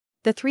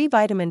The 3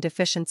 vitamin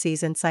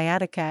deficiencies in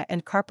sciatica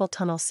and carpal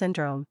tunnel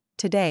syndrome.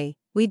 Today,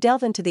 we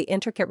delve into the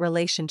intricate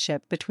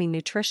relationship between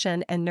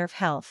nutrition and nerve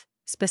health,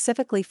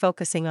 specifically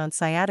focusing on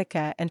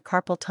sciatica and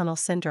carpal tunnel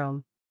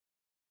syndrome.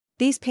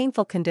 These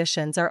painful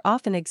conditions are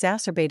often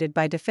exacerbated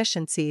by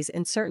deficiencies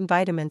in certain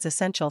vitamins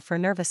essential for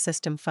nervous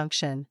system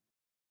function.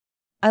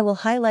 I will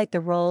highlight the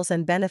roles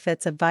and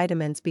benefits of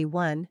vitamins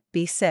B1,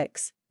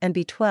 B6, and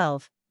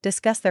B12,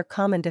 discuss their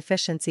common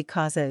deficiency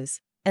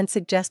causes, and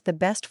suggest the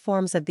best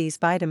forms of these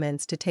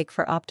vitamins to take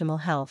for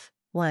optimal health.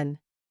 1.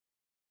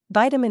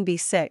 Vitamin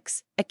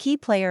B6, a key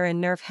player in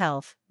nerve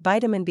health.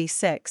 Vitamin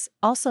B6,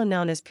 also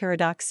known as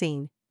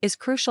pyridoxine, is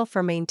crucial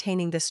for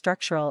maintaining the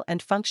structural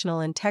and functional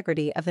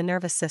integrity of the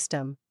nervous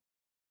system.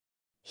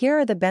 Here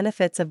are the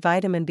benefits of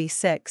vitamin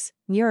B6,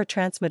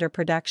 neurotransmitter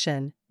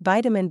production.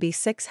 Vitamin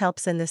B6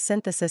 helps in the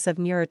synthesis of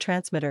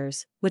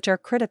neurotransmitters, which are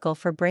critical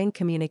for brain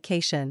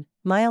communication,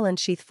 myelin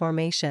sheath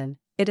formation.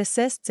 It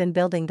assists in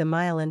building the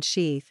myelin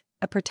sheath,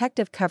 a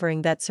protective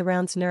covering that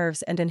surrounds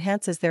nerves and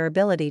enhances their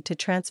ability to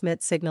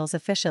transmit signals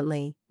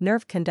efficiently.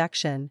 Nerve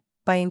conduction.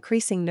 By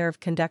increasing nerve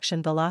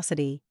conduction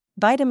velocity,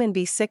 vitamin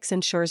B6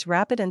 ensures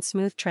rapid and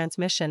smooth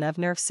transmission of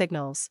nerve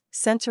signals.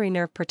 Sensory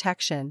nerve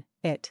protection.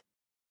 It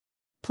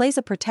plays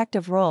a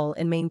protective role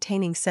in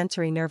maintaining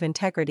sensory nerve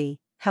integrity.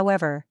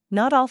 However,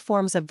 not all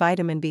forms of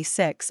vitamin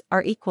B6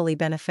 are equally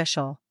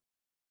beneficial.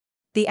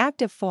 The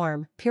active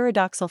form,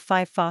 pyridoxal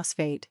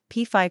 5-phosphate,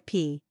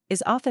 P5P,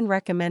 is often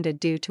recommended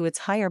due to its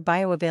higher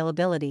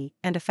bioavailability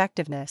and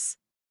effectiveness.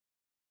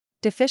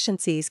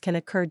 Deficiencies can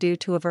occur due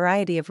to a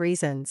variety of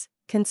reasons.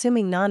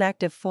 Consuming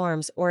non-active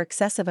forms or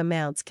excessive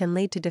amounts can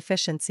lead to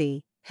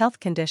deficiency, health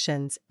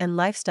conditions, and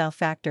lifestyle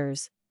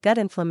factors, gut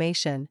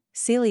inflammation,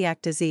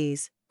 celiac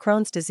disease,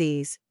 Crohn's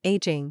disease,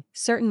 aging,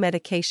 certain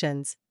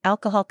medications,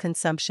 alcohol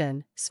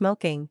consumption,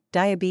 smoking,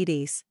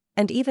 diabetes,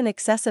 and even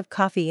excessive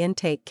coffee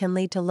intake can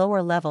lead to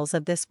lower levels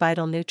of this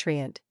vital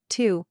nutrient.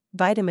 2.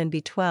 Vitamin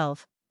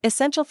B12.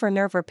 Essential for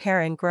nerve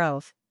repair and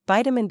growth,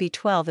 vitamin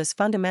B12 is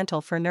fundamental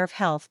for nerve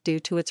health due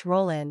to its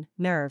role in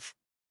nerve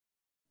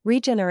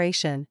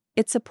regeneration.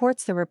 It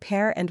supports the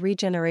repair and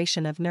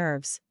regeneration of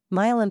nerves.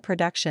 Myelin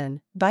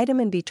production.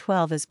 Vitamin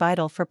B12 is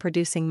vital for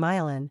producing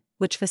myelin,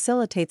 which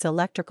facilitates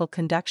electrical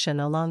conduction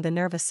along the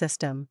nervous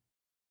system.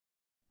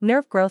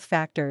 Nerve growth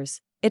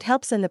factors. It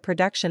helps in the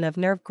production of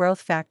nerve growth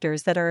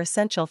factors that are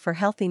essential for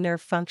healthy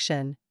nerve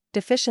function.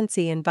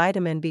 Deficiency in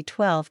vitamin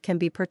B12 can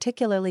be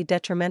particularly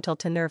detrimental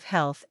to nerve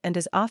health and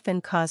is often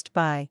caused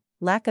by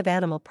lack of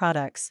animal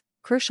products,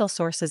 crucial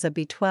sources of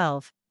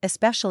B12,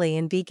 especially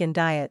in vegan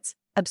diets,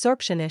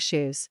 absorption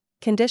issues,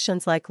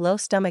 conditions like low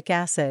stomach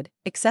acid,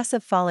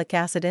 excessive folic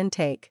acid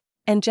intake,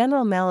 and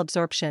general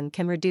malabsorption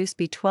can reduce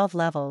B12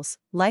 levels.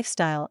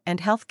 Lifestyle and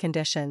health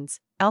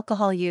conditions,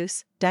 alcohol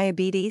use,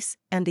 diabetes,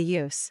 and the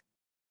use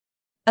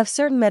of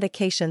certain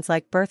medications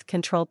like birth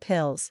control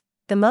pills.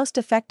 The most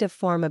effective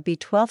form of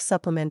B12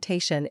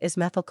 supplementation is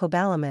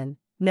methylcobalamin,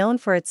 known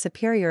for its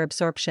superior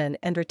absorption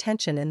and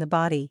retention in the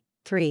body.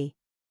 3.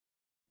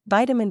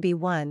 Vitamin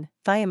B1,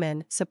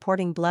 thiamine,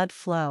 supporting blood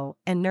flow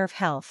and nerve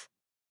health.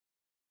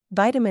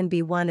 Vitamin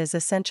B1 is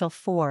essential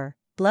for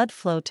blood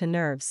flow to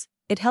nerves.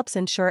 It helps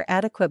ensure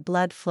adequate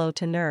blood flow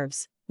to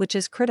nerves, which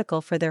is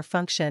critical for their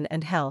function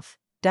and health.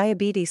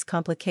 Diabetes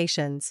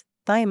complications.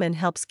 Thiamine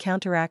helps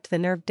counteract the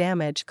nerve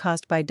damage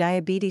caused by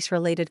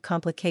diabetes-related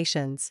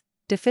complications.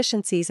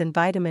 Deficiencies in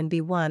vitamin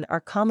B1 are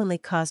commonly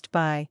caused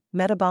by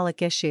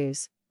metabolic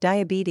issues,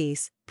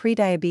 diabetes,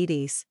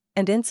 prediabetes,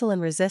 and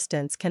insulin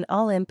resistance can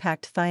all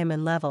impact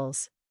thiamine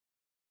levels.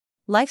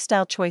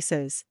 Lifestyle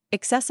choices.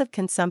 Excessive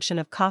consumption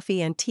of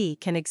coffee and tea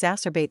can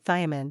exacerbate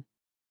thiamine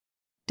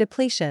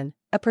depletion.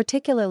 A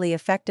particularly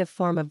effective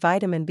form of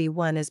vitamin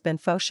B1 is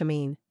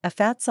benfotiamine, a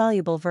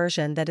fat-soluble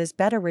version that is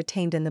better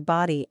retained in the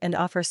body and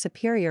offers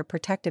superior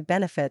protective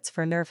benefits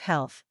for nerve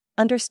health.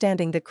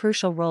 Understanding the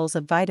crucial roles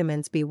of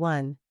vitamins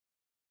B1,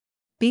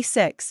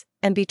 B6,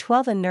 and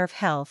B12 in nerve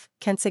health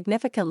can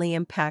significantly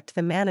impact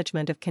the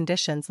management of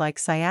conditions like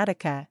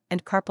sciatica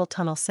and carpal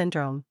tunnel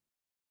syndrome.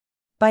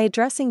 By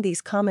addressing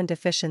these common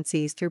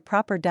deficiencies through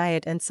proper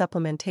diet and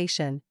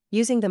supplementation,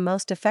 using the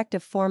most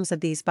effective forms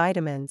of these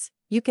vitamins,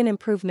 you can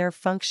improve nerve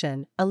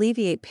function,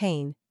 alleviate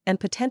pain, and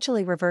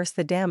potentially reverse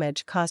the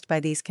damage caused by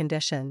these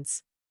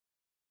conditions.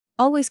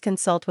 Always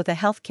consult with a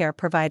healthcare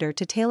provider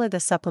to tailor the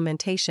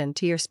supplementation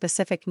to your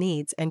specific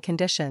needs and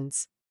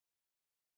conditions.